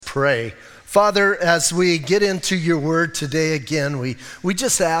pray. Father, as we get into your word today again, we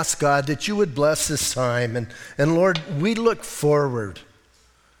just ask, God, that you would bless this time. And Lord, we look forward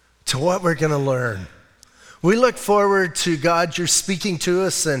to what we're going to learn. We look forward to, God, you're speaking to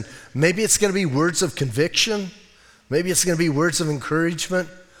us, and maybe it's going to be words of conviction. Maybe it's going to be words of encouragement.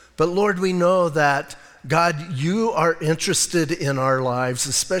 But Lord, we know that, God, you are interested in our lives,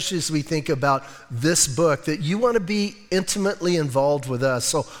 especially as we think about this book, that you want to be intimately involved with us.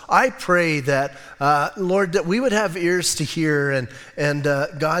 So I pray that, Lord, that we would have ears to hear, and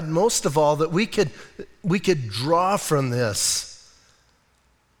God, most of all, that we could draw from this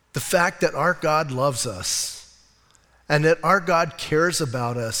the fact that our God loves us and that our God cares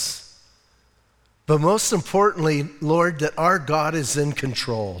about us. But most importantly, Lord, that our God is in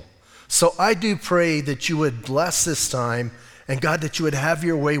control. So I do pray that you would bless this time, and God, that you would have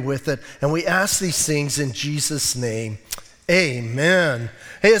your way with it. And we ask these things in Jesus' name. Amen.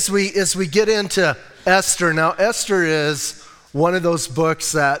 Hey, as we get into Esther, now Esther is one of those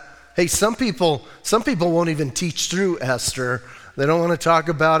books that, hey, some people won't even teach through Esther. They don't want to talk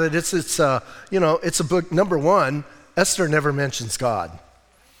about it. It's a book. Number one, Esther never mentions God.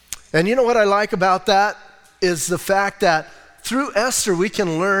 And you know what I like about that is the fact that through Esther, we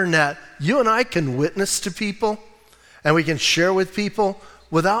can learn that you and I can witness to people and we can share with people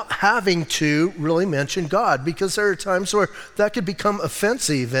without having to really mention God, because there are times where that could become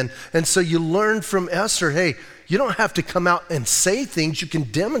offensive. And so you learn from Esther, hey, you don't have to come out and say things, you can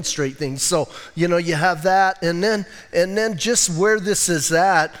demonstrate things. So, you have that. And then just where this is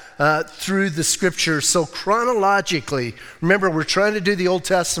at through the scripture. So chronologically, remember, we're trying to do the Old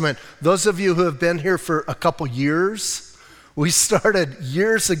Testament. Those of you who have been here for a couple years, we started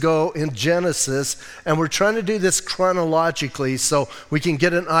years ago in Genesis, and we're trying to do this chronologically so we can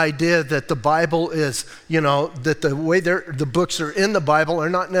get an idea that the Bible is, that the way the books are in the Bible are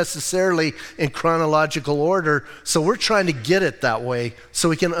not necessarily in chronological order. So we're trying to get it that way so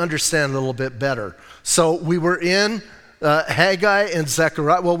we can understand a little bit better. So we were in Haggai and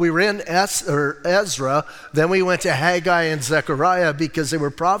Zechariah. Well, we were in Ezra, then we went to Haggai and Zechariah because they were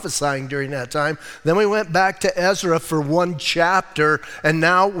prophesying during that time. Then we went back to Ezra for one chapter, and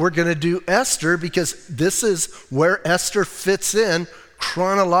now we're going to do Esther because this is where Esther fits in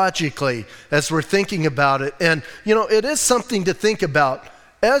chronologically as we're thinking about it. And, it is something to think about.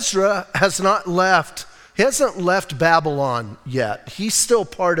 Ezra hasn't left Babylon yet. He's still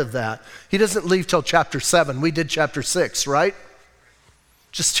part of that. He doesn't leave till chapter 7. We did chapter 6, right?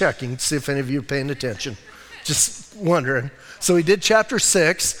 Just checking to see if any of you are paying attention. Just wondering. So we did chapter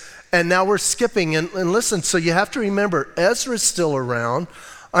 6, and now we're skipping. And listen, so you have to remember, Ezra's still around.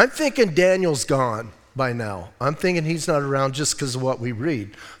 I'm thinking Daniel's gone by now. I'm thinking he's not around just because of what we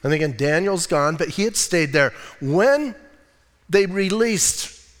read. I'm thinking Daniel's gone, but he had stayed there. When they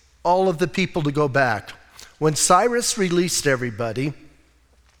released all of the people to go back, when Cyrus released everybody,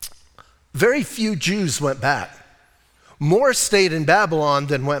 very few Jews went back. More stayed in Babylon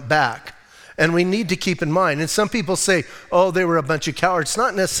than went back. And we need to keep in mind, and some people say, oh, they were a bunch of cowards.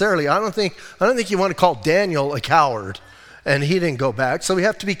 Not necessarily. I don't think you want to call Daniel a coward, and he didn't go back. So we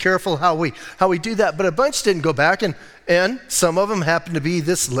have to be careful how we do that. But a bunch didn't go back, and some of them happened to be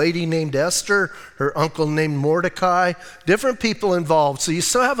this lady named Esther, her uncle named Mordecai, different people involved. So you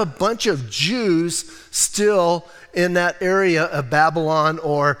still have a bunch of Jews still in that area of Babylon,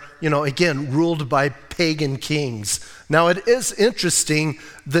 or, again, ruled by pagan kings. Now, it is interesting,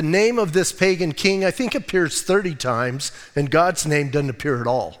 the name of this pagan king, I think, appears 30 times, and God's name doesn't appear at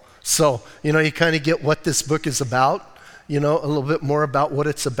all. So, you kind of get what this book is about. A little bit more about what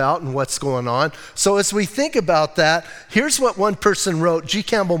it's about and what's going on. So as we think about that, here's what one person wrote, G.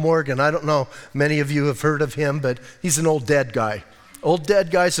 Campbell Morgan. I don't know, many of you have heard of him, but he's an old dead guy. Old dead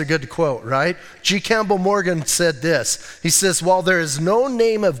guys are good to quote, right? G. Campbell Morgan said this. He says, while there is no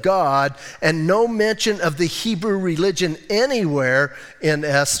name of God and no mention of the Hebrew religion anywhere in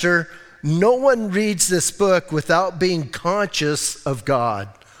Esther, no one reads this book without being conscious of God.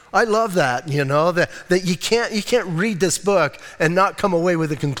 I love that, that you can't read this book and not come away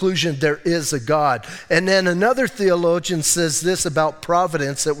with the conclusion there is a God. And then another theologian says this about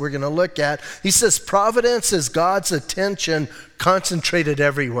providence that we're going to look at. He says providence is God's attention concentrated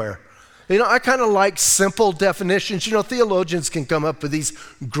everywhere. I kind of like simple definitions. Theologians can come up with these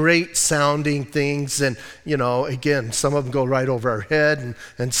great sounding things, and, again, some of them go right over our head,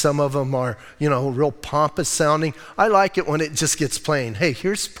 and some of them are, real pompous sounding. I like it when it just gets plain. Hey,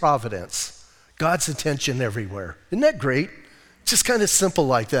 here's providence. God's attention everywhere. Isn't that great? Just kind of simple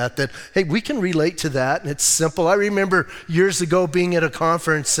like that, hey, we can relate to that, and it's simple. I remember years ago being at a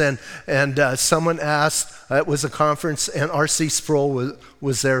conference, and someone asked, it was a conference, and R.C. Sproul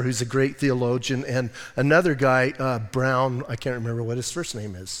was there, who's a great theologian, and another guy, Brown, I can't remember what his first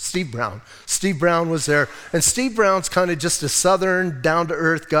name is, Steve Brown. Steve Brown was there, and Steve Brown's kind of just a southern,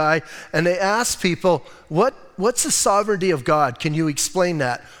 down-to-earth guy, and they asked people, what's the sovereignty of God? Can you explain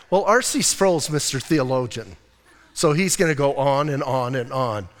that? Well, R.C. Sproul's Mr. Theologian. So he's going to go on and on and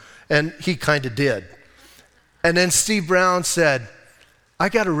on. And he kind of did. And then Steve Brown said, I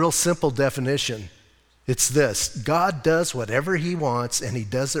got a real simple definition. It's this: God does whatever he wants, and he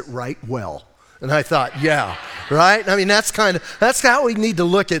does it right well. And I thought, yeah, right? I mean, that's how we need to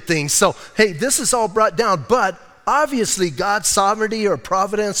look at things. So, hey, this is all brought down, but obviously God's sovereignty or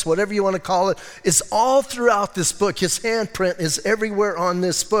providence, whatever you want to call it, is all throughout this book. His handprint is everywhere on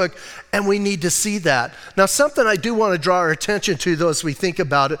this book, and we need to see that. Now, something I do want to draw our attention to, though, as we think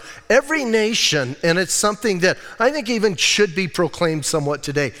about it, every nation, and it's something that I think even should be proclaimed somewhat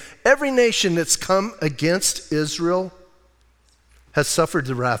today, every nation that's come against Israel has suffered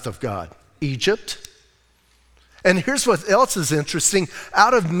the wrath of God. Egypt. And here's what else is interesting.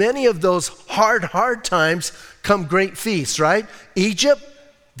 Out of many of those hard times come great feasts, right? Egypt,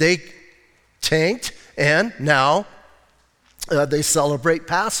 they tanked, and now they celebrate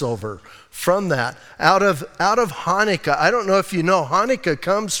Passover from that. Out of Hanukkah, I don't know if you know, Hanukkah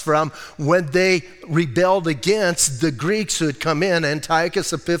comes from when they rebelled against the Greeks who had come in.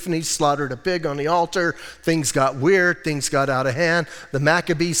 Antiochus Epiphanes slaughtered a pig on the altar. Things got weird. Things got out of hand. The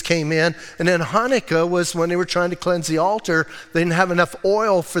Maccabees came in. And then Hanukkah was when they were trying to cleanse the altar. They didn't have enough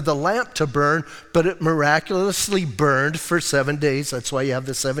oil for the lamp to burn, but it miraculously burned for 7 days. That's why you have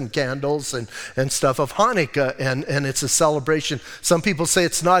the 7 candles and stuff of Hanukkah, and it's a celebration. Some people say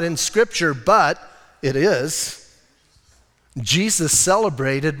it's not in Scripture, but it is. Jesus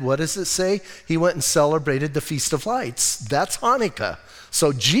celebrated, what does it say? He went and celebrated the Feast of Lights. That's Hanukkah.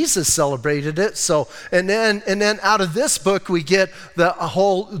 So Jesus celebrated it. So and then out of this book we get a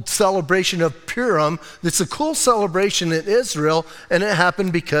whole celebration of Purim. It's a cool celebration in Israel, and it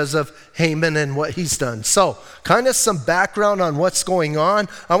happened because of Haman and what he's done. So kind of some background on what's going on.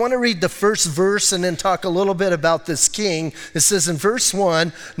 I want to read the first verse and then talk a little bit about this king. It says in verse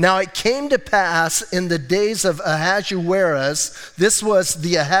 1, "Now it came to pass in the days of Ahasuerus," this was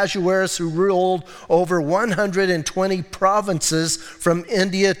the Ahasuerus who ruled over 120 provinces from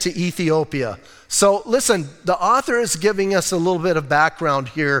India to Ethiopia. So listen, the author is giving us a little bit of background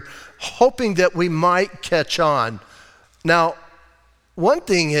here, hoping that we might catch on. Now, one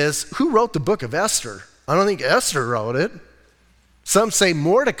thing is, who wrote the book of Esther? I don't think Esther wrote it. Some say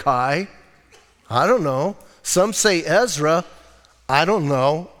Mordecai. I don't know. Some say Ezra. I don't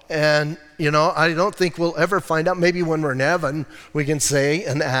know. And, I don't think we'll ever find out. Maybe when we're in heaven, we can say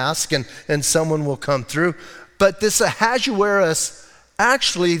and ask, and someone will come through. But this Ahasuerus,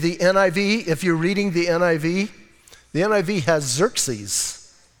 actually, the NIV, if you're reading the NIV has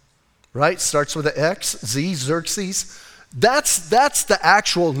Xerxes, right? Starts with an X, Z, Xerxes. That's the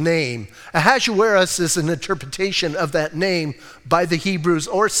actual name. Ahasuerus is an interpretation of that name by the Hebrews,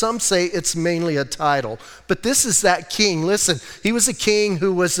 or some say it's mainly a title. But this is that king. Listen, he was a king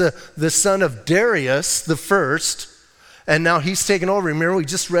who was the son of Darius the first, and now he's taken over. Remember, we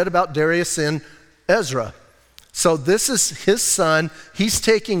just read about Darius in Ezra. So this is his son. He's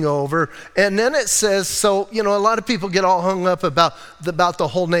taking over. And then it says, so, a lot of people get all hung up about the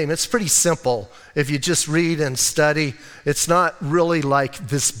whole name. It's pretty simple. If you just read and study, it's not really like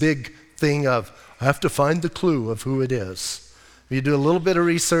this big thing of, I have to find the clue of who it is. If you do a little bit of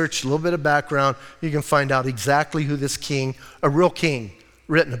research, a little bit of background, you can find out exactly who this king, a real king,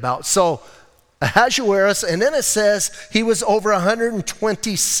 written about. So Ahasuerus, and then it says he was over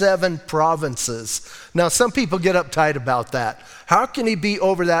 127 provinces. Now, some people get uptight about that. How can he be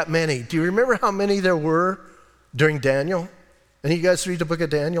over that many? Do you remember how many there were during Daniel? Any of you guys read the book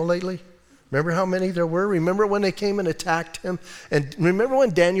of Daniel lately? Remember how many there were? Remember when they came and attacked him? And remember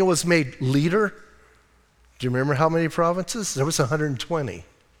when Daniel was made leader? Do you remember how many provinces? There was 120.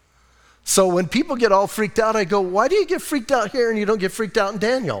 So when people get all freaked out, I go, why do you get freaked out here and you don't get freaked out in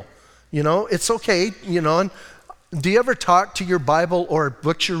Daniel? It's okay, and do you ever talk to your Bible or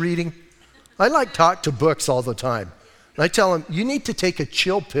books you're reading? I talk to books all the time. And I tell them, you need to take a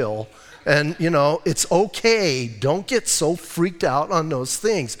chill pill, and, it's okay. Don't get so freaked out on those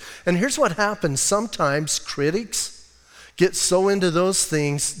things. And here's what happens. Sometimes critics get so into those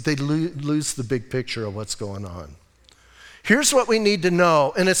things, they lose the big picture of what's going on. Here's what we need to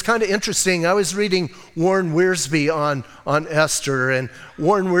know, and it's kind of interesting. I was reading Warren Wiersbe on Esther, and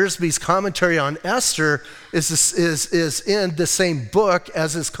Warren Wiersbe's commentary on Esther is in the same book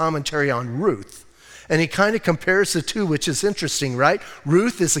as his commentary on Ruth. And he kind of compares the two, which is interesting, right?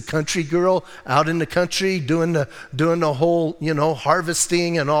 Ruth is a country girl out in the country doing the whole,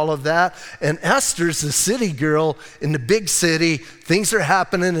 harvesting and all of that. And Esther's a city girl in the big city. Things are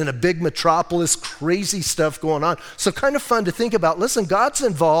happening in a big metropolis, crazy stuff going on. So kind of fun to think about. Listen, God's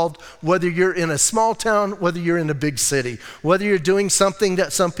involved whether you're in a small town, whether you're in a big city, whether you're doing something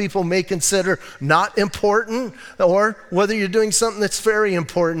that some people may consider not important, or whether you're doing something that's very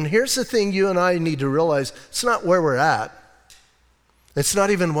important. Here's the thing you and I need to realize. It's not where we're at. It's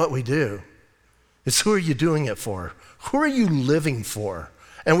not even what we do. It's who are you doing it for? Who are you living for?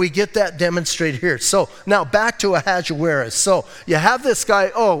 And we get that demonstrated here. So now back to Ahasuerus. So you have this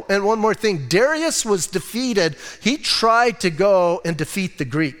guy. Oh, and one more thing. Darius was defeated. He tried to go and defeat the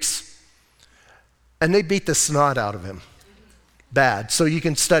Greeks. And they beat the snot out of him. Bad. So you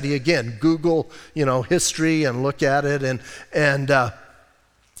can study again. Google, history and look at it. And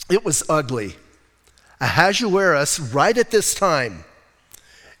it was ugly. Ahasuerus, right at this time,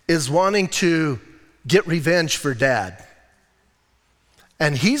 is wanting to get revenge for Dad.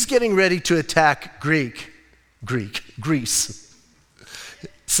 And he's getting ready to attack Greece.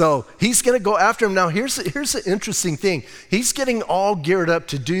 So he's going to go after him. Now, here's the interesting thing. He's getting all geared up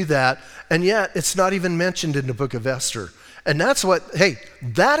to do that, and yet it's not even mentioned in the book of Esther. And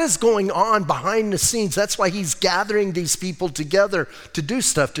that is going on behind the scenes. That's why he's gathering these people together to do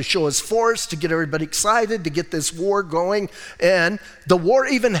stuff, to show his force, to get everybody excited, to get this war going. And the war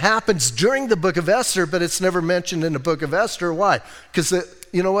even happens during the book of Esther, but it's never mentioned in the book of Esther. Why? Because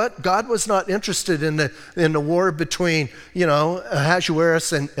you know what? God was not interested in the war between,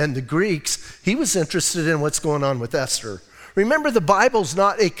 Ahasuerus and the Greeks. He was interested in what's going on with Esther. Remember, the Bible's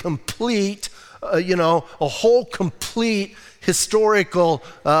not a complete a whole complete historical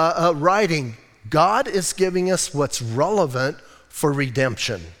writing. God is giving us what's relevant for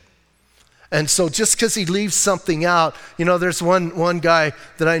redemption. And so just because he leaves something out, there's one guy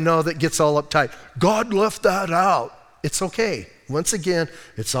that I know that gets all uptight. God left that out. It's okay. Once again,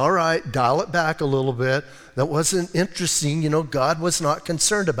 it's all right. Dial it back a little bit. That wasn't interesting. God was not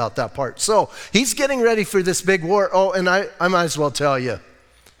concerned about that part. So he's getting ready for this big war. Oh, and I might as well tell you,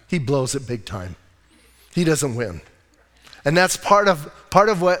 he blows it big time. He doesn't win. And that's part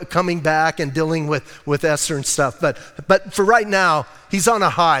of what coming back and dealing with Esther and stuff. But for right now, he's on a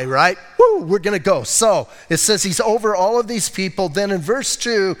high, right? Woo, we're going to go. So it says he's over all of these people. Then in verse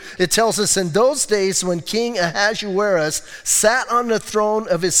 2, it tells us, in those days when King Ahasuerus sat on the throne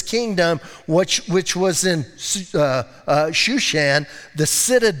of his kingdom, which was in Shushan, the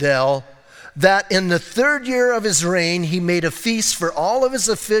citadel, that in the 3rd year of his reign, he made a feast for all of his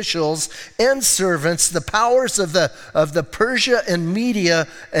officials and servants, the powers of the Persia and Media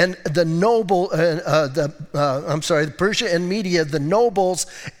and the Persia and Media, the nobles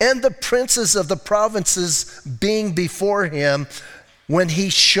and the princes of the provinces being before him, when he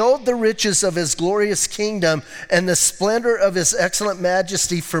showed the riches of his glorious kingdom and the splendor of his excellent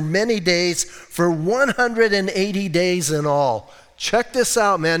majesty for many days, for 180 days in all. Check this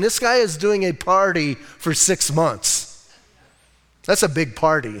out, man. This guy is doing a party for 6 months. That's a big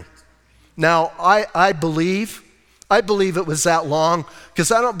party. Now, I believe it was that long,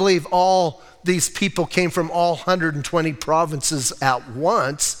 because I don't believe all these people came from all 120 provinces at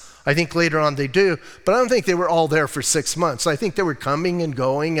once. I think later on they do, but I don't think they were all there for 6 months. I think they were coming and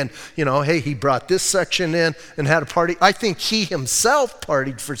going, and hey, he brought this section in and had a party. I think he himself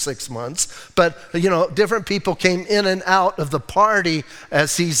partied for 6 months, but different people came in and out of the party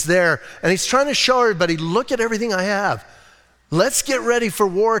as he's there, and he's trying to show everybody, look at everything I have. Let's get ready for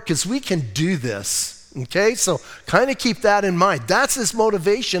war, because we can do this. Okay, so kind of keep that in mind. That's his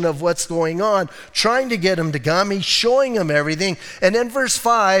motivation of what's going on, trying to get him to come. He's showing him everything. And then verse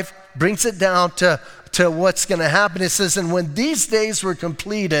 5 brings it down to what's going to happen. It says, and when these days were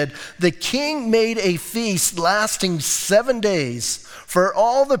completed, the king made a feast lasting 7 days for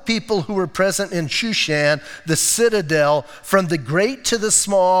all the people who were present in Shushan, the citadel, from the great to the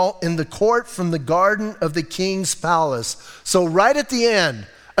small, in the court from the garden of the king's palace. So right at the end,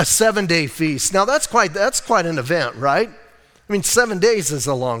 a 7-day feast. Now that's quite an event, right? I mean, 7 days is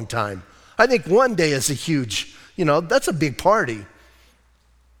a long time. I think 1 day is a huge, that's a big party.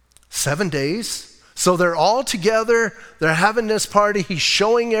 7 days. So they're all together. They're having this party. He's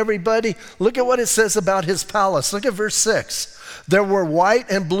showing everybody. Look at what it says about his palace. Look at verse 6. There were white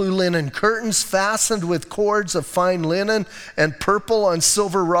and blue linen curtains fastened with cords of fine linen and purple on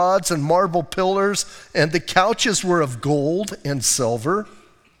silver rods and marble pillars. And the couches were of gold and silver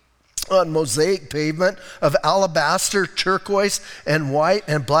on mosaic pavement of alabaster, turquoise, and white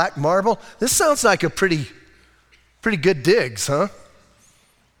and black marble. This sounds like a pretty good digs, huh?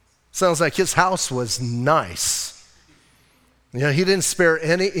 Sounds like his house was nice. You know, he didn't spare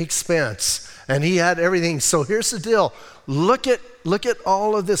any expense, and he had everything. So here's the deal. Look at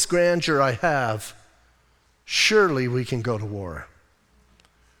all of this grandeur I have. Surely we can go to war.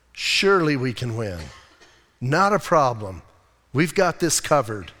 Surely we can win. Not a problem. We've got this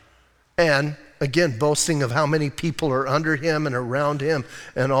covered. And again, boasting of how many people are under him and around him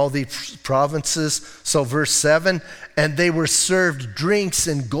and all these provinces. So verse 7, and they were served drinks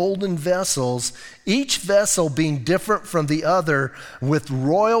in golden vessels, each vessel being different from the other, with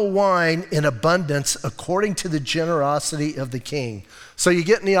royal wine in abundance according to the generosity of the king. So you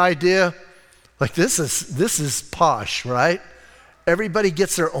getting the idea? Like this is posh, right? Everybody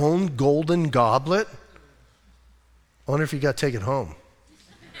gets their own golden goblet. I wonder if you got to take it home.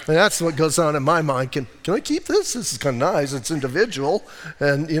 And that's what goes on in my mind. Can I keep this? This is kind of nice. It's individual,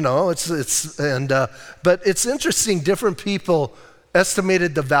 and you know, but it's interesting. Different people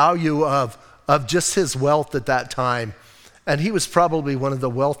estimated the value of just his wealth at that time, and he was probably one of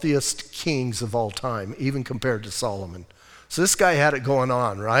the wealthiest kings of all time, even compared to Solomon. So this guy had it going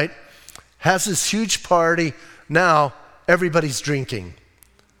on, right? Has this huge party. Now everybody's drinking.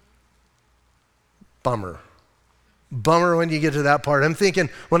 Bummer when you get to that part. I'm thinking,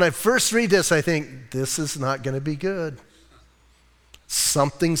 when I first read this, I think, this is not going to be good.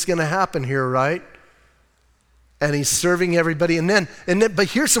 Something's going to happen here, right? And he's serving everybody. And then, but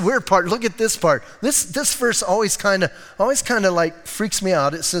here's the weird part. Look at this part. This verse always kind of like freaks me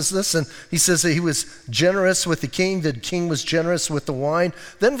out. It says this, and he says that he was generous with the king was generous with the wine.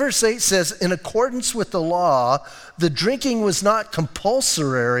 Then verse 8 says, in accordance with the law, the drinking was not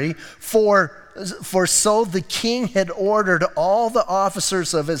compulsory, for so the king had ordered all the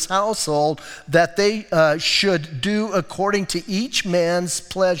officers of his household that they should do according to each man's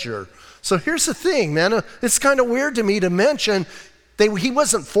pleasure. So here's the thing, man. It's kind of weird to me to mention he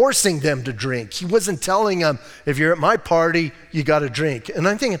wasn't forcing them to drink. He wasn't telling them, if you're at my party, you got to drink. And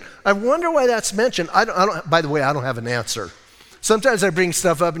I'm thinking, I wonder why that's mentioned. I don't. By the way, I don't have an answer. Sometimes I bring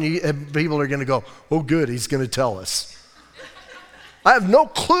stuff up and people are going to go, oh good, he's going to tell us. I have no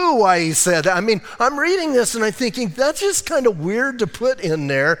clue why he said that. I mean, I'm reading this and I'm thinking, that's just kind of weird to put in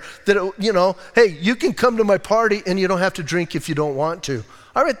there that, hey, you can come to my party and you don't have to drink if you don't want to.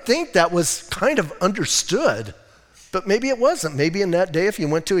 I would think that was kind of understood, but maybe it wasn't. Maybe in that day, if you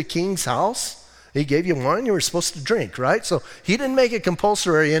went to a king's house, he gave you wine, you were supposed to drink, right? So he didn't make it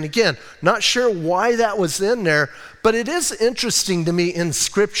compulsory. And again, not sure why that was in there, but it is interesting to me in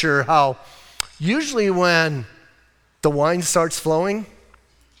Scripture how usually when the wine starts flowing,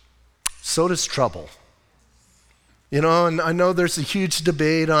 so does trouble. And I know there's a huge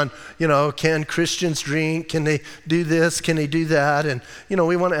debate on, can Christians drink? Can they do this? Can they do that? And,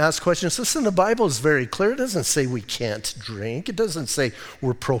 we want to ask questions. Listen, the Bible is very clear. It doesn't say we can't drink. It doesn't say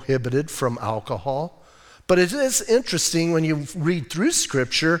we're prohibited from alcohol. But it is interesting when you read through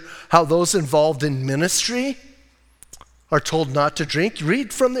Scripture how those involved in ministry are told not to drink.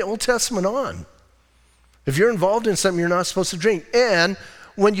 Read from the Old Testament on. If you're involved in something, you're not supposed to drink. And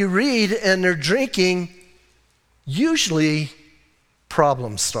when you read and they're drinking, usually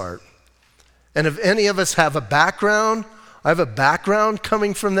problems start. And if any of us have a background, I have a background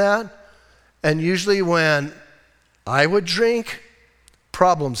coming from that. And usually when I would drink,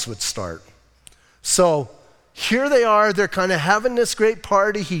 problems would start. So here they are, they're kind of having this great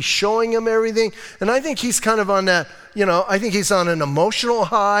party. He's showing them everything. And I think he's kind of on that, I think he's on an emotional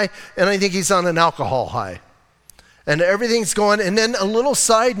high, and I think he's on an alcohol high. And everything's going, and then a little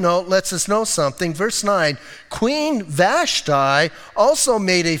side note lets us know something. Verse 9, Queen Vashti also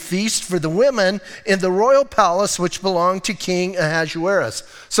made a feast for the women in the royal palace which belonged to King Ahasuerus.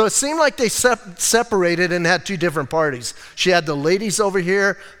 So it seemed like they separated and had two different parties. She had the ladies over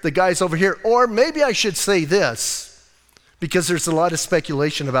here, the guys over here. Or maybe I should say this, because there's a lot of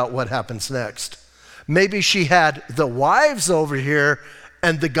speculation about what happens next. Maybe she had the wives over here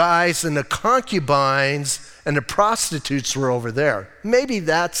and the guys and the concubines and the prostitutes were over there. Maybe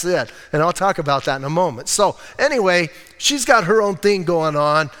that's it. And I'll talk about that in a moment. So anyway, she's got her own thing going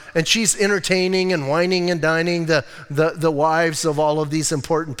on, and she's entertaining and whining and dining the wives of all of these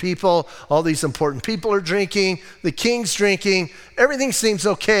important people. All these important people are drinking. The king's drinking. Everything seems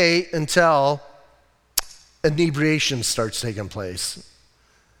okay until inebriation starts taking place.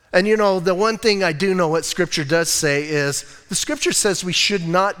 And the one thing I do know what Scripture does say is, the Scripture says we should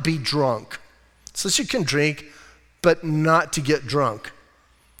not be drunk. So you can drink, but not to get drunk.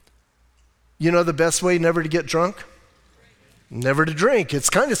 The best way never to get drunk? Never to drink. It's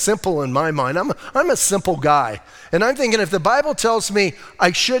kind of simple in my mind. I'm a simple guy. And I'm thinking, if the Bible tells me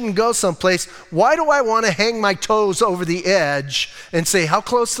I shouldn't go someplace, why do I want to hang my toes over the edge and say, how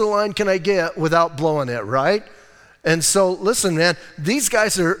close to the line can I get without blowing it, right? And so, listen, man, these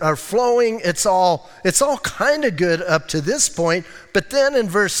guys are flowing. It's all kind of good up to this point. But then in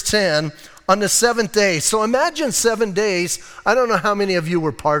verse 10, on the seventh day, so imagine 7 days. I don't know how many of you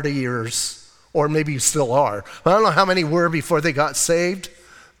were partiers, or maybe you still are. I don't know how many were before they got saved.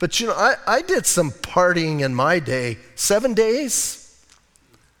 But I did some partying in my day. 7 days?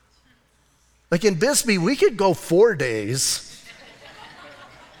 Like in Bisbee, we could go 4 days.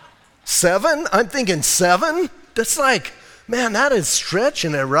 7? I'm thinking 7? That's like, man, that is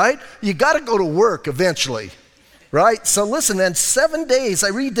stretching it, right? You got to go to work eventually, right? So listen, man, 7 days, I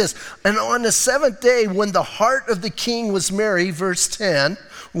read this. And on the seventh day, when the heart of the king was merry, verse 10,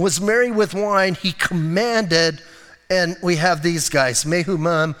 was merry with wine, he commanded, and we have these guys,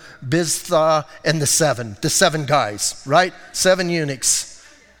 Mehumam, Biztha, and the seven guys, right? 7 eunuchs.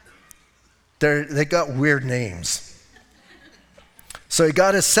 They got weird names. So he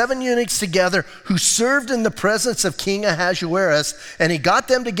got his 7 eunuchs together who served in the presence of King Ahasuerus, and he got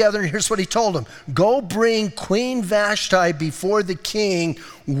them together, and here's what he told them. Go bring Queen Vashti before the king,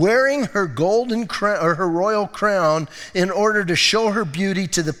 wearing her golden crown, or her royal crown, in order to show her beauty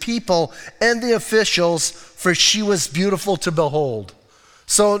to the people and the officials, for she was beautiful to behold.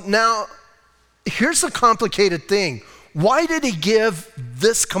 So now, here's the complicated thing. Why did he give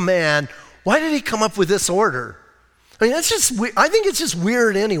this command? Why did he come up with this order? I mean, I think it's just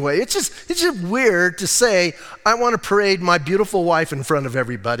weird anyway. It's just weird to say, I want to parade my beautiful wife in front of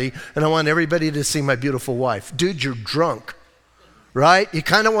everybody, and I want everybody to see my beautiful wife. Dude, you're drunk, right? You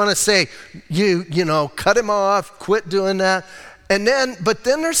kind of want to say, cut him off, quit doing that. But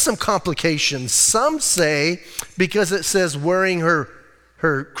then there's some complications. Some say, because it says wearing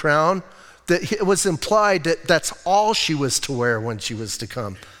her crown, that it was implied that that's all she was to wear when she was to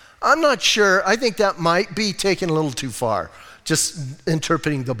come. I'm not sure. I think that might be taken a little too far, just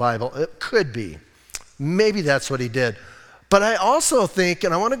interpreting the Bible. It could be. Maybe that's what he did. But I also think,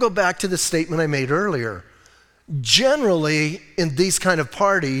 and I want to go back to the statement I made earlier, generally in these kind of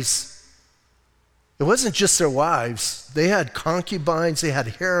parties, it wasn't just their wives. They had concubines, they had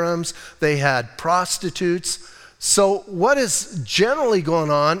harems, they had prostitutes. So what is generally going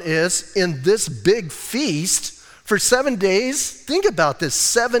on is in this big feast, for 7 days, think about this,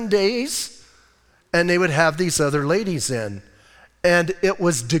 7 days, and they would have these other ladies in. And it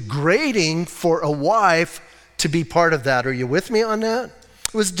was degrading for a wife to be part of that. Are you with me on that?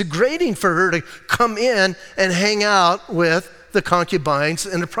 It was degrading for her to come in and hang out with the concubines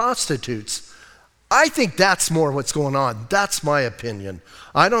and the prostitutes. I think that's more what's going on. That's my opinion.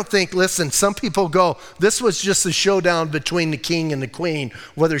 I don't think, listen, some people go, this was just a showdown between the king and the queen,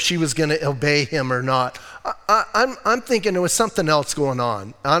 whether she was going to obey him or not. I'm thinking there was something else going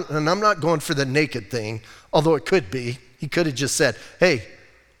on. And I'm not going for the naked thing, although it could be. He could have just said, hey,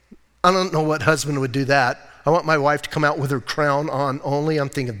 I don't know what husband would do that. I want my wife to come out with her crown on only. I'm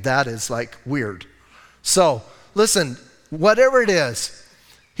thinking that is like weird. So, listen, whatever it is,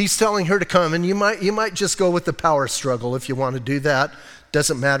 he's telling her to come, and you might just go with the power struggle if you want to do that.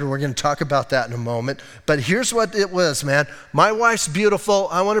 Doesn't matter. We're going to talk about that in a moment. But here's what it was, man. My wife's beautiful.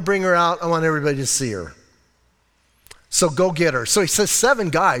 I want to bring her out. I want everybody to see her. So go get her. So he says 7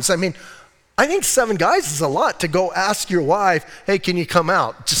 guys. I mean, I think 7 guys is a lot to go ask your wife, hey, can you come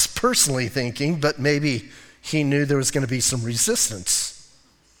out? Just personally thinking, but maybe he knew there was going to be some resistance.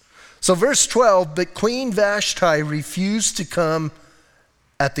 So verse 12, but Queen Vashti refused to come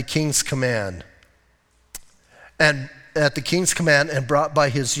at the king's command, and brought by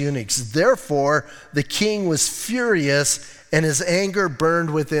his eunuchs. Therefore, the king was furious, and his anger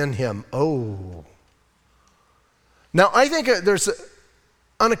burned within him. Oh. Now, I think there's,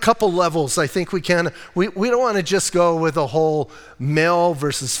 on a couple levels, I think we don't want to just go with a whole male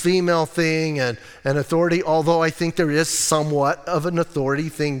versus female thing and authority, although I think there is somewhat of an authority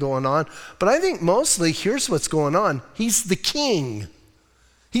thing going on. But I think mostly, here's what's going on. He's the king.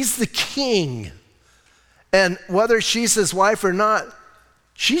 He's the king. And whether she's his wife or not,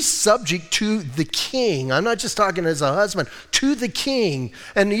 she's subject to the king. I'm not just talking as a husband, to the king.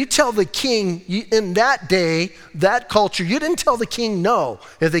 And you tell the king, in that day, that culture, you didn't tell the king no.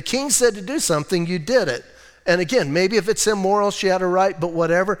 If the king said to do something, you did it. And again, maybe if it's immoral, she had a right, but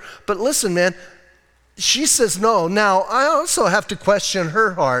whatever. But listen, man, she says no. Now, I also have to question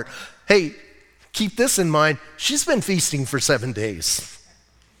her heart. Hey, keep this in mind. She's been feasting for 7 days.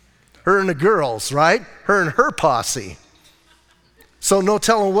 Her and the girls, right? Her and her posse. So no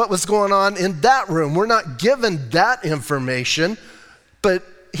telling what was going on in that room. We're not given that information. But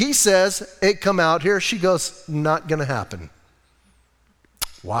he says, hey, come out here. She goes, not going to happen.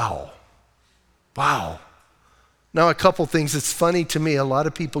 Wow. Now, a couple things. It's funny to me. A lot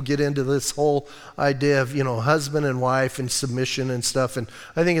of people get into this whole idea of, husband and wife and submission and stuff. And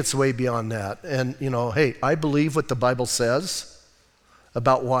I think it's way beyond that. And, hey, I believe what the Bible says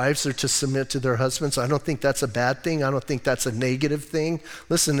about wives are to submit to their husbands. I don't think that's a bad thing. I don't think that's a negative thing.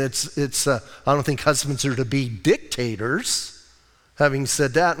 Listen, I don't think husbands are to be dictators. Having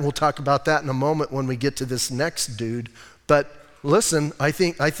said that, and we'll talk about that in a moment when we get to this next dude. But listen, I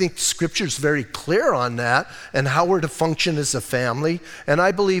think Scripture's very clear on that and how we're to function as a family. And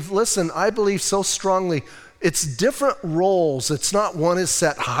I believe so strongly, it's different roles. It's not one is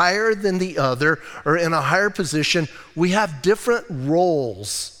set higher than the other or in a higher position. We have different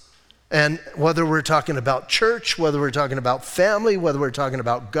roles. And whether we're talking about church, whether we're talking about family, whether we're talking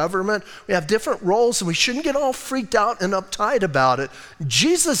about government, we have different roles and we shouldn't get all freaked out and uptight about it.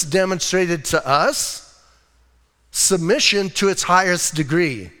 Jesus demonstrated to us submission to its highest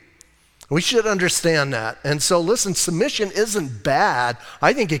degree. We should understand that. And so listen, submission isn't bad.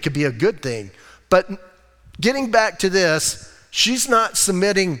 I think it could be a good thing. But getting back to this, she's not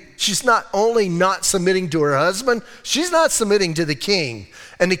only not submitting to her husband, she's not submitting to the king.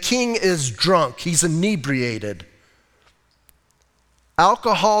 And the king is drunk. He's inebriated.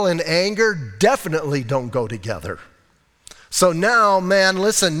 Alcohol and anger definitely don't go together. So now, man,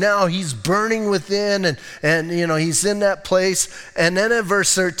 listen, now he's burning within and he's in that place. And then in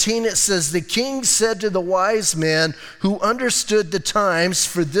verse 13, it says, the king said to the wise men who understood the times,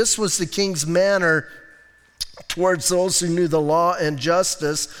 for this was the king's manner towards those who knew the law and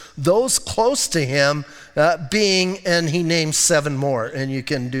justice, those close to him and he names 7 more, and you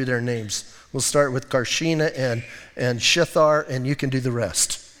can do their names. We'll start with Karshina and Shithar, and you can do the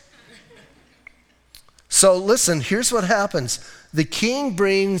rest. So listen, here's what happens. The king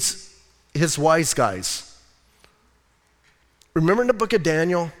brings his wise guys. Remember in the book of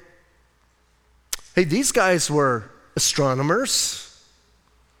Daniel? Hey, these guys were astronomers.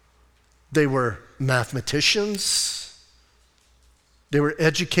 They were mathematicians. They were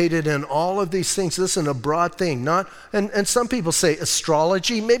educated in all of these things. Listen, a broad thing. And some people say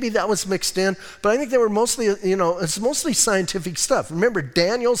astrology. Maybe that was mixed in. But I think they were mostly, it's mostly scientific stuff. Remember,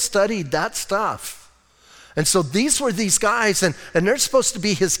 Daniel studied that stuff. And so these were these guys, and they're supposed to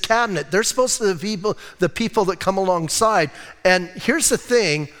be his cabinet. They're supposed to be the people that come alongside. And here's the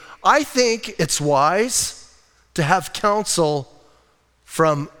thing. I think it's wise to have counsel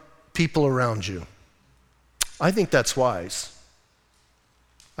from people around you. I think that's wise.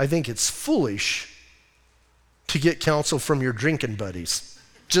 I think it's foolish to get counsel from your drinking buddies.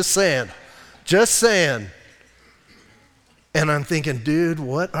 Just saying. And I'm thinking, dude,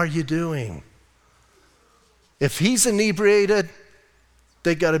 what are you doing? If he's inebriated,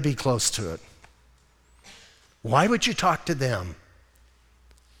 they got to be close to it. Why would you talk to them?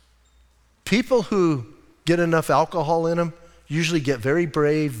 People who get enough alcohol in them usually get very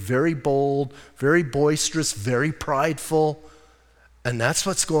brave, very bold, very boisterous, very prideful. And that's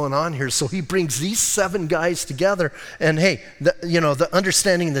what's going on here. So he brings these 7 guys together. And hey, the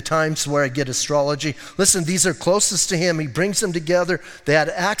understanding the times where I get astrology. Listen, these are closest to him. He brings them together. They had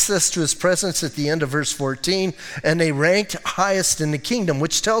access to his presence at the end of verse 14. And they ranked highest in the kingdom,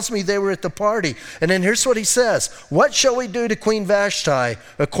 which tells me they were at the party. And then here's what he says. What shall we do to Queen Vashti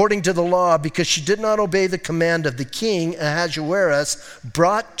according to the law? Because she did not obey the command of the king Ahasuerus,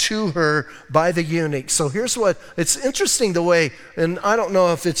 brought to her by the eunuch. So here's what, it's interesting the way, and I don't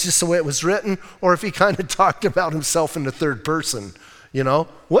know if it's just the way it was written or if he kind of talked about himself in the third person.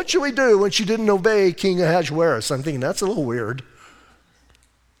 What should we do when she didn't obey King Ahasuerus? I'm thinking that's a little weird.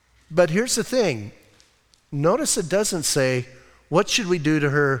 But here's the thing. Notice it doesn't say, what should we do to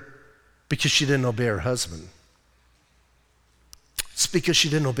her because she didn't obey her husband? It's because she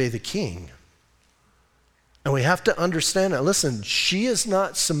didn't obey the king. And we have to understand that. Listen, she is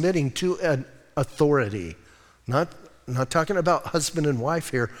not submitting to an authority. I'm not talking about husband and wife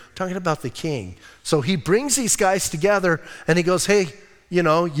here. I'm talking about the king. So he brings these guys together and he goes, hey,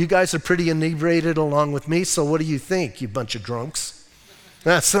 you guys are pretty inebriated along with me, so what do you think, you bunch of drunks?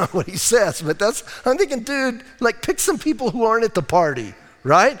 That's not what he says, but I'm thinking, dude, pick some people who aren't at the party,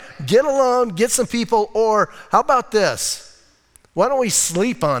 right? Get alone, get some people, or how about this? Why don't we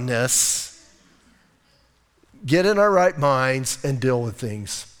sleep on this, get in our right minds, and deal with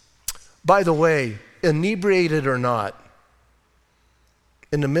things? By the way, inebriated or not,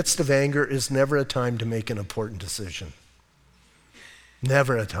 in the midst of anger is never a time to make an important decision.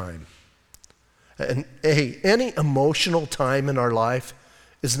 Never a time. And hey, any emotional time in our life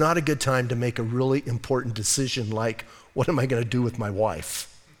is not a good time to make a really important decision like, what am I going to do with my wife?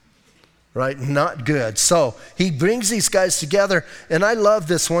 Right? Not good. So he brings these guys together, and I love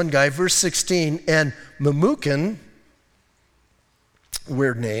this one guy, verse 16, and Memucan,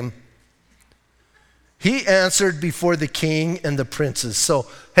 weird name, he answered before the king and the princes. So,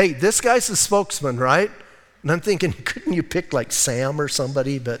 hey, this guy's the spokesman, right? And I'm thinking, couldn't you pick like Sam or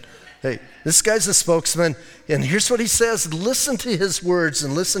somebody? But hey, this guy's the spokesman, and here's what he says. Listen to his words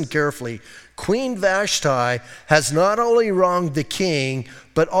and listen carefully. Queen Vashti has not only wronged the king,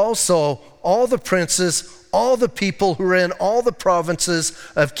 but also all the princes, all the people who are in all the provinces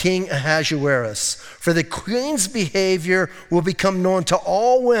of King Ahasuerus. For the queen's behavior will become known to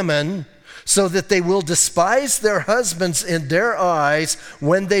all women, so that they will despise their husbands in their eyes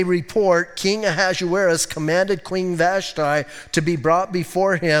when they report King Ahasuerus commanded Queen Vashti to be brought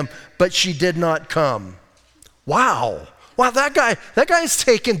before him, but she did not come. Wow. Wow, that guy's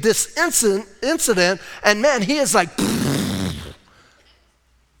taken this incident, and man, he is like,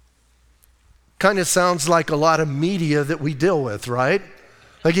 kind of sounds like a lot of media that we deal with, right?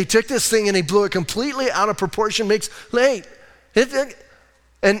 Like he took this thing and he blew it completely out of proportion, but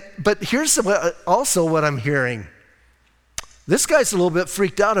here's also what I'm hearing. This guy's a little bit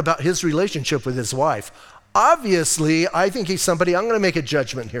freaked out about his relationship with his wife. Obviously, I think he's somebody, I'm going to make a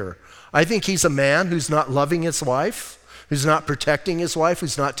judgment here. I think he's a man who's not loving his wife, who's not protecting his wife,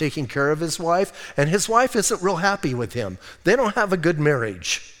 who's not taking care of his wife, and his wife isn't real happy with him. They don't have a good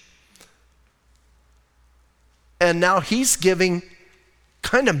marriage. And now he's giving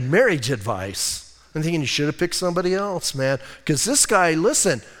kind of marriage advice. I'm thinking you should have picked somebody else, man. Because this guy,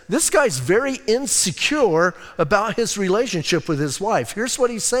 listen, this guy's very insecure about his relationship with his wife. Here's what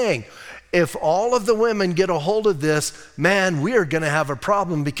he's saying. If all of the women get a hold of this, man, we are going to have a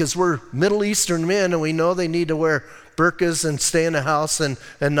problem because we're Middle Eastern men and we know they need to wear burqas and stay in the house and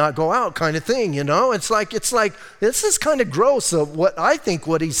not go out kind of thing, you know? It's like this is kind of gross of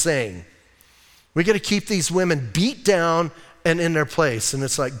what he's saying. We got to keep these women beat down and in their place. And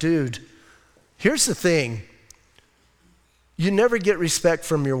it's like, dude, here's the thing. You never get respect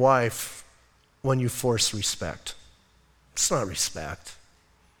from your wife when you force respect. It's not respect.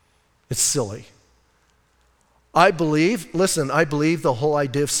 It's silly. I believe the whole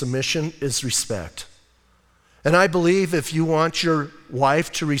idea of submission is respect. And I believe if you want your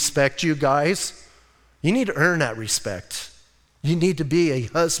wife to respect you guys, you need to earn that respect. You need to be a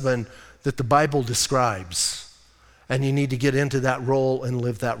husband that the Bible describes. And you need to get into that role and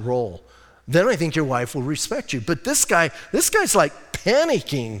live that role. Then I think your wife will respect you. But this guy's like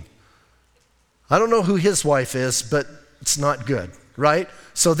panicking. I don't know who his wife is, but it's not good, right?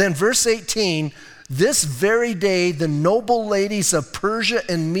 So then verse 18, this very day the noble ladies of Persia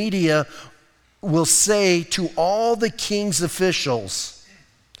and Media will say to all the king's officials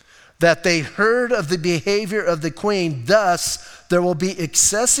that they heard of the behavior of the queen. Thus there will be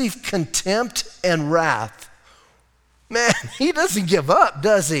excessive contempt and wrath. Man, he doesn't give up,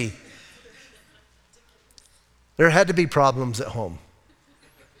 does he? There had to be problems at home.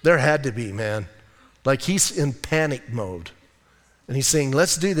 There had to be, man. Like he's in panic mode. And he's saying,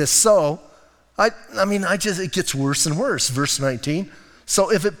 let's do this. So, it gets worse and worse. Verse 19.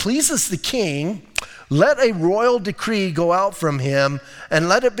 So if it pleases the king, let a royal decree go out from him, and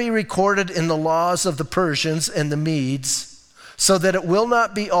let it be recorded in the laws of the Persians and the Medes, so that it will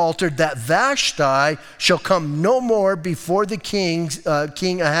not be altered, that Vashti shall come no more before the King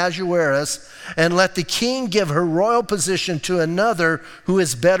Ahasuerus, and let the king give her royal position to another who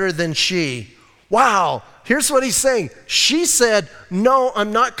is better than she. Wow, here's what he's saying. She said, no,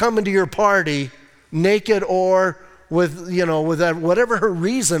 I'm not coming to your party naked or with whatever her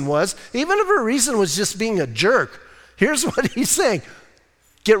reason was. Even if her reason was just being a jerk. Here's what he's saying.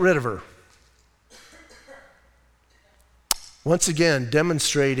 Get rid of her. Once again,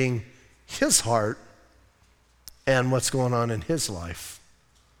 demonstrating his heart and what's going on in his life.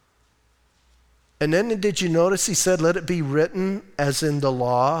 And then did you notice he said, let it be written as in the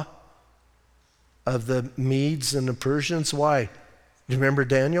law of the Medes and the Persians? Why? Do you remember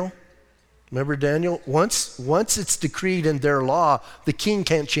Daniel? Remember Daniel? Once it's decreed in their law, the king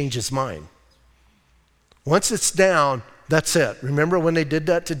can't change his mind. Once it's down, that's it. Remember when they did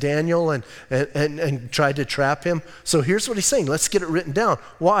that to Daniel and tried to trap him? So here's what he's saying. Let's get it written down.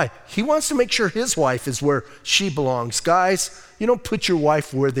 Why? He wants to make sure his wife is where she belongs. Guys, you don't put your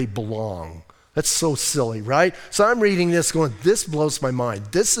wife where they belong. That's so silly, right? So I'm reading this going, this blows my mind.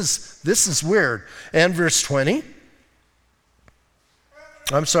 This is weird. And verse 20.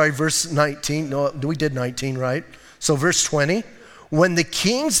 I'm sorry, verse 19. No, we did 19, right? So verse 20. When the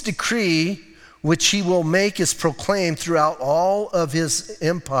king's decree, which he will make, is proclaimed throughout all of his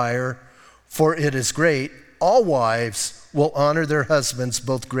empire, for it is great, all wives will honor their husbands,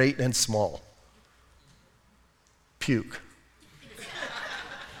 both great and small. Puke.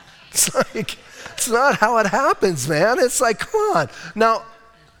 It's like, it's not how it happens, man. It's like, come on. Now,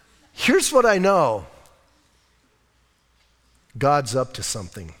 here's what I know. God's up to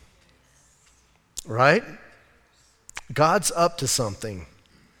something, right? God's up to something.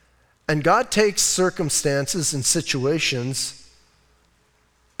 And God takes circumstances and situations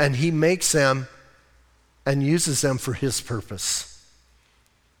and he makes them and uses them for his purpose.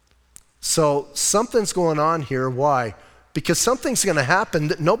 So something's going on here. Why? Because something's going to happen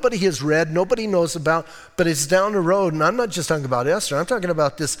that nobody has read, nobody knows about, but it's down the road. And I'm not just talking about Esther. I'm talking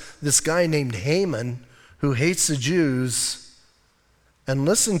about this guy named Haman who hates the Jews. And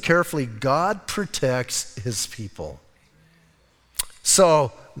listen carefully, God protects his people.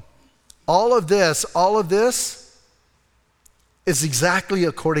 So all of this is exactly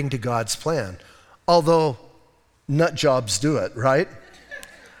according to God's plan. Although nut jobs do it, right?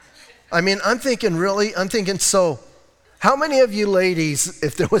 I mean, I'm thinking, so how many of you ladies,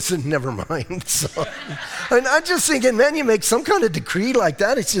 if there was never mind. So, and I'm just thinking, man, you make some kind of decree like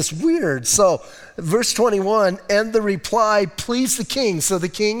that, it's just weird. So verse 21, and the reply pleased the king. So the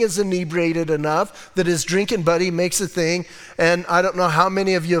king is inebriated enough that his drinking buddy makes a thing. And I don't know how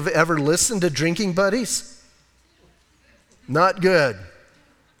many of you have ever listened to drinking buddies. Not good.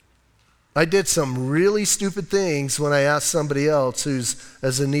 I did some really stupid things when I asked somebody else who's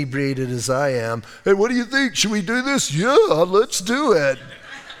as inebriated as I am, hey, what do you think? Should we do this? Yeah, let's do it.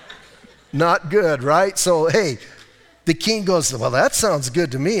 Not good, right? So, hey, the king goes, well, that sounds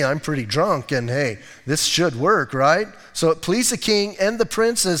good to me. I'm pretty drunk, and hey, this should work, right? So it pleased the king and the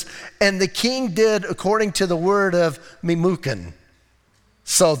princes, and the king did according to the word of Memucan.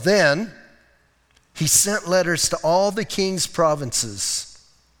 So then he sent letters to all the king's provinces,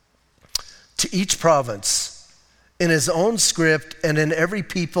 to each province in his own script and in every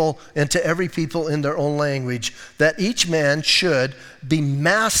people and to every people in their own language, that each man should be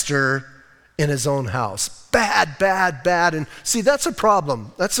master in his own house. Bad, bad, bad. And see, that's a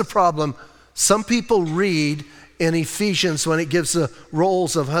problem. That's a problem. Some people read in Ephesians when it gives the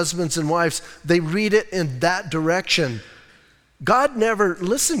roles of husbands and wives, they read it in that direction. God never,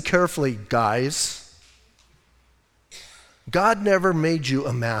 listen carefully, guys. God never made you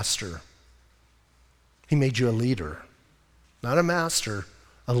a master. He made you a leader. Not a master,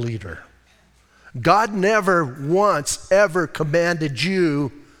 a leader. God never once ever commanded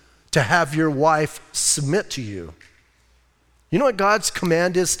you to have your wife submit to you. You know what God's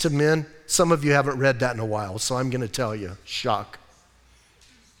command is to men? Some of you haven't read that in a while, so I'm going to tell you. Shock.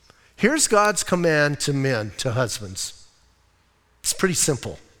 Here's God's command to men, to husbands. It's pretty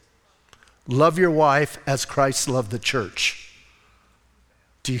simple. Love your wife as Christ loved the church.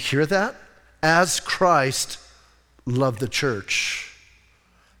 Do you hear that? As Christ loved the church.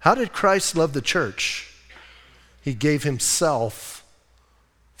 How did Christ love the church? He gave himself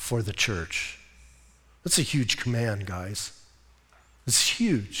for the church. That's a huge command, guys. It's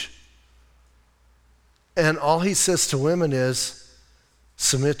huge. And all he says to women is,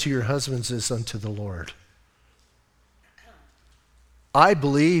 submit to your husbands as unto the Lord. I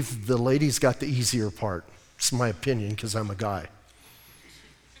believe the ladies got the easier part. It's my opinion because I'm a guy.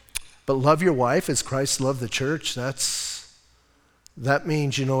 But love your wife as Christ loved the church, that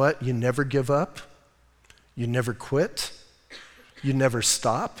means, you know what? You never give up. You never quit. You never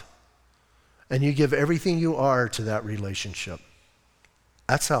stop. And you give everything you are to that relationship.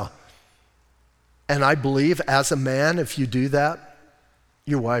 That's how. And I believe as a man, if you do that,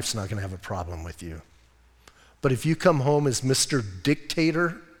 your wife's not going to have a problem with you. But if you come home as Mr.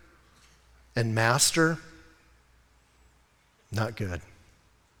 Dictator and master, not good.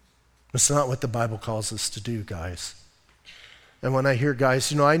 It's not what the Bible calls us to do, guys. And when I hear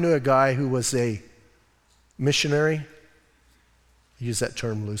guys, I knew a guy who was a missionary, I use that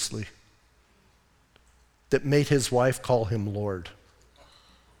term loosely, that made his wife call him Lord.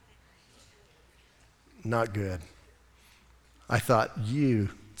 Not good. I thought,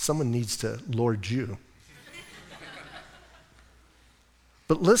 someone needs to Lord you.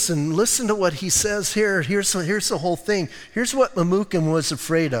 But listen to what he says here. Here's the whole thing. Here's what Memucan was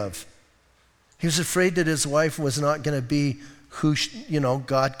afraid of. He was afraid that his wife was not going to be who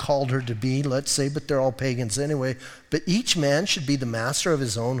God called her to be, let's say, but they're all pagans anyway. But each man should be the master of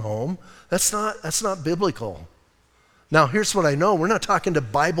his own home. That's not biblical. Now, here's what I know. We're not talking to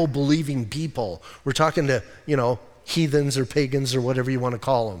Bible-believing people. We're talking to, heathens or pagans or whatever you want to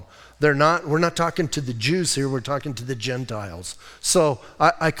call them. We're not talking to the Jews here. We're talking to the Gentiles. So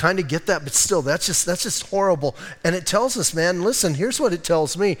I kind of get that, but still, that's just horrible. And it tells us, man, listen, here's what it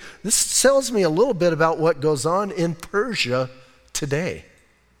tells me. This tells me a little bit about what goes on in Persia today.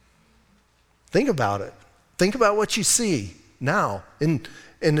 Think about it. Think about what you see now in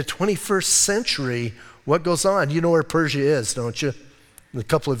the 21st century. What goes on? You know where Persia is, don't you? A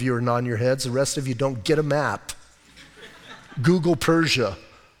couple of you are nodding your heads. The rest of you don't. Get a map. Google Persia.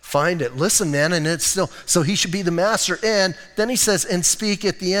 Find it. Listen, man, and it's still, so he should be the master. And then he says, and speak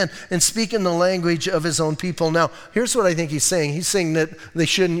at the end, and speak in the language of his own people. Now, here's what I think he's saying. He's saying that they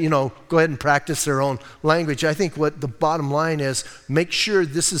shouldn't, go ahead and practice their own language. I think what the bottom line is, make sure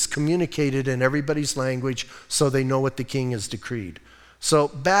this is communicated in everybody's language so they know what the king has decreed. So,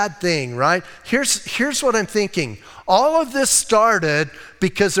 bad thing, right? Here's what I'm thinking. All of this started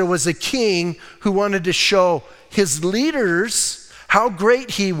because there was a king who wanted to show his leaders how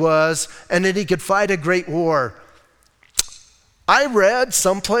great he was, and that he could fight a great war. I read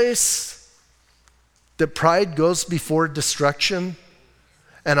someplace that pride goes before destruction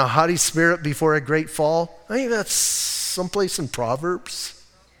and a haughty spirit before a great fall. I think that's someplace in Proverbs.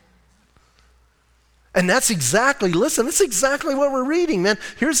 And that's exactly what we're reading, man.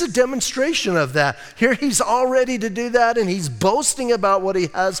 Here's a demonstration of that. Here he's all ready to do that, and he's boasting about what he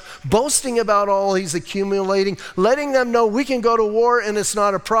has, boasting about all he's accumulating, letting them know we can go to war and it's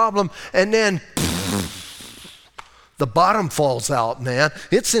not a problem. And then the bottom falls out, man.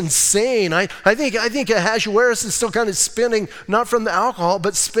 It's insane. I think Ahasuerus is still kind of spinning, not from the alcohol,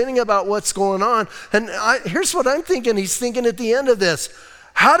 but spinning about what's going on. And here's what I'm thinking. He's thinking at the end of this,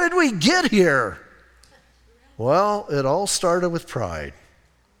 how did we get here? Well, it all started with pride.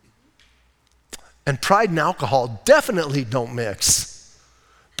 And pride and alcohol definitely don't mix.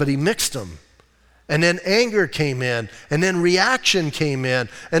 But he mixed them. And then anger came in. And then reaction came in.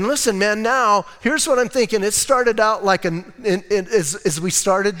 And listen, man, now, here's what I'm thinking. It started out like, as we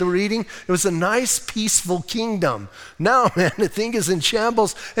started the reading, it was a nice, peaceful kingdom. Now, man, the thing is in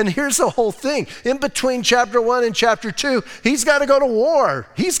shambles. And here's the whole thing. In between chapter 1 and chapter 2, he's got to go to war.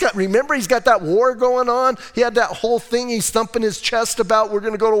 Remember, he's got that war going on. He had that whole thing he's thumping his chest about, we're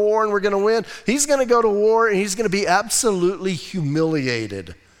going to go to war and we're going to win. He's going to go to war and he's going to be absolutely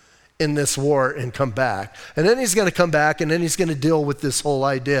humiliated in this war and come back. And then he's going to come back and then he's going to deal with this whole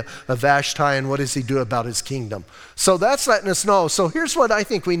idea of Vashti and what does he do about his kingdom. So that's letting us know. So here's what I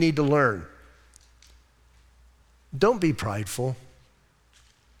think we need to learn. Don't be prideful.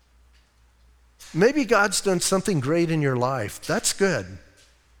 Maybe God's done something great in your life. That's good.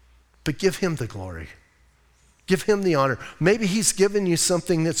 But give him the glory. Give him the honor. Maybe he's given you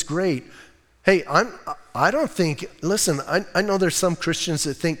something that's great. Hey, I don't think, listen, I know there's some Christians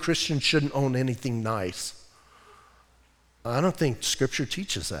that think Christians shouldn't own anything nice. I don't think Scripture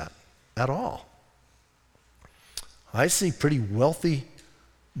teaches that at all. I see pretty wealthy,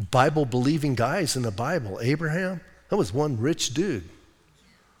 Bible-believing guys in the Bible. Abraham, that was one rich dude.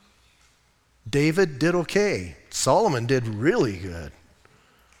 David did okay. Solomon did really good.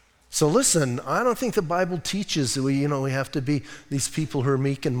 So listen, I don't think the Bible teaches that we have to be these people who are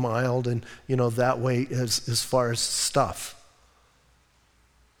meek and mild and, that way as far as stuff.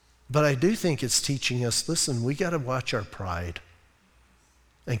 But I do think it's teaching us, listen, we got to watch our pride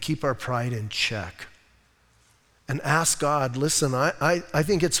and keep our pride in check. And ask God, listen, I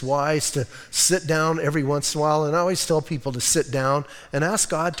think it's wise to sit down every once in a while, and I always tell people to sit down and ask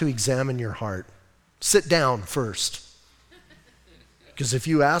God to examine your heart. Sit down first. Because if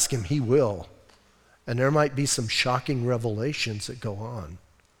you ask him, he will. And there might be some shocking revelations that go on.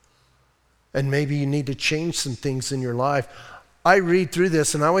 And maybe you need to change some things in your life. I read through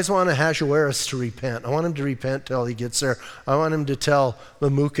this, and I always want Ahasuerus to repent. I want him to repent till he gets there. I want him to tell the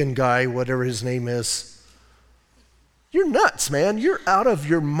Mukan guy, whatever his name is, you're nuts, man. You're out of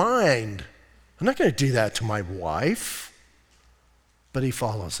your mind. I'm not going to do that to my wife. But he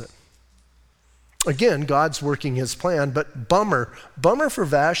follows it. Again, God's working his plan, but bummer for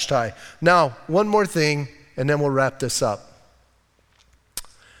Vashti. Now, one more thing, and then we'll wrap this up.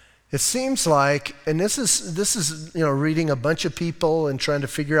 It seems like, and this is reading a bunch of people and trying to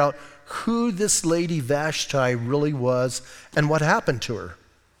figure out who this lady Vashti really was and what happened to her.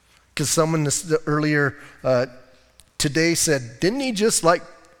 Because someone earlier today said, didn't he just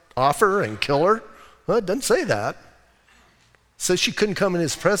offer and kill her? Well, it doesn't say that. It says she couldn't come in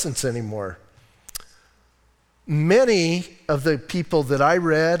his presence anymore. Many of the people that I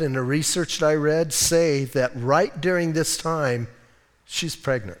read and the research that I read say that right during this time, she's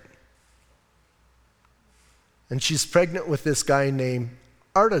pregnant. And she's pregnant with this guy named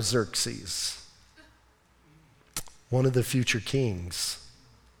Artaxerxes, one of the future kings.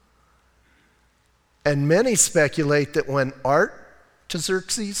 And many speculate that when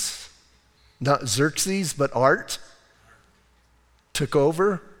Artaxerxes, not Xerxes, but Art, took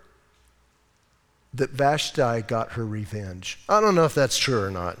over, that Vashti got her revenge. I don't know if that's true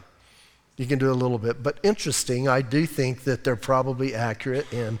or not. You can do a little bit. But interesting, I do think that they're probably accurate,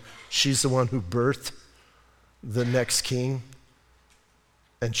 and she's the one who birthed the next king.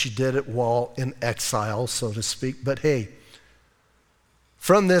 And she did it while in exile, so to speak. But hey,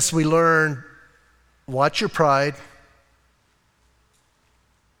 from this we learn, watch your pride.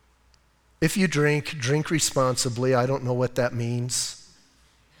 If you drink responsibly. I don't know what that means.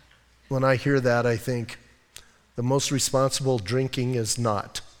 When I hear that, I think the most responsible drinking is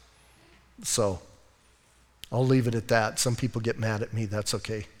not. So I'll leave it at that. Some people get mad at me. That's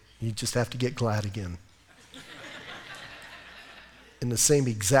okay. You just have to get glad again. In the same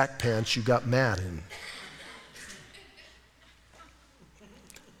exact pants you got mad in.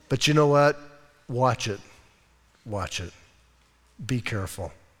 But you know what? Watch it. Watch it. Be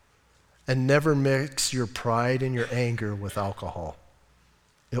careful. And never mix your pride and your anger with alcohol.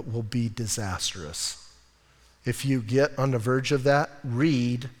 It will be disastrous. If you get on the verge of that,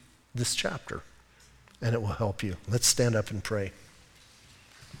 read this chapter, and it will help you. Let's stand up and pray.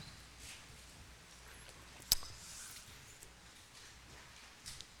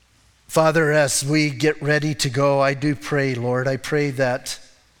 Father, as we get ready to go, I do pray, Lord, I pray that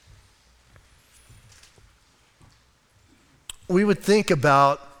we would think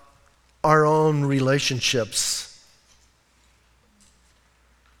about our own relationships.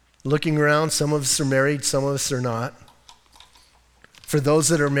 Looking around, some of us are married, some of us are not. For those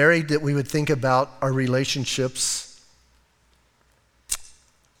that are married, that we would think about our relationships,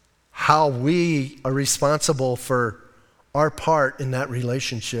 how we are responsible for our part in that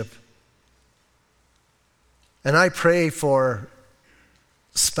relationship. And I pray for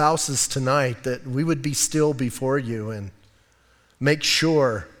spouses tonight that we would be still before you and make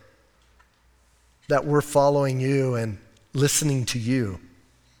sure that we're following you and listening to you.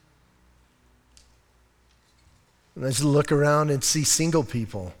 And as you look around and see single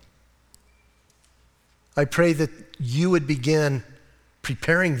people, I pray that you would begin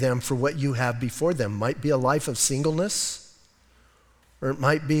preparing them for what you have before them. Might be a life of singleness, or it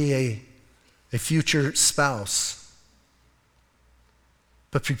might be a future spouse.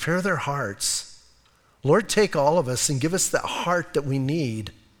 But prepare their hearts. Lord, take all of us and give us that heart that we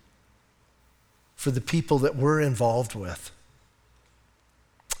need for the people that we're involved with.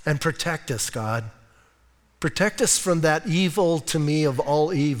 And protect us, God. Protect us from that evil, to me, of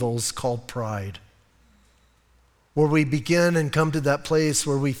all evils called pride, where we begin and come to that place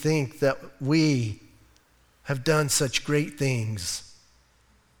where we think that we have done such great things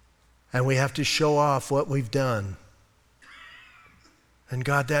and we have to show off what we've done. And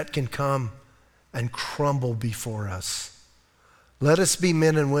God, that can come and crumble before us. Let us be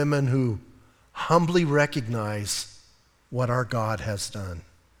men and women who humbly recognize what our God has done.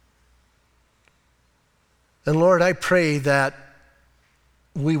 And Lord, I pray that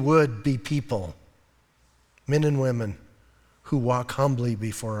we would be people, men and women, who walk humbly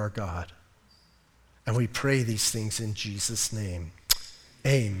before our God. And we pray these things in Jesus' name.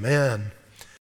 Amen.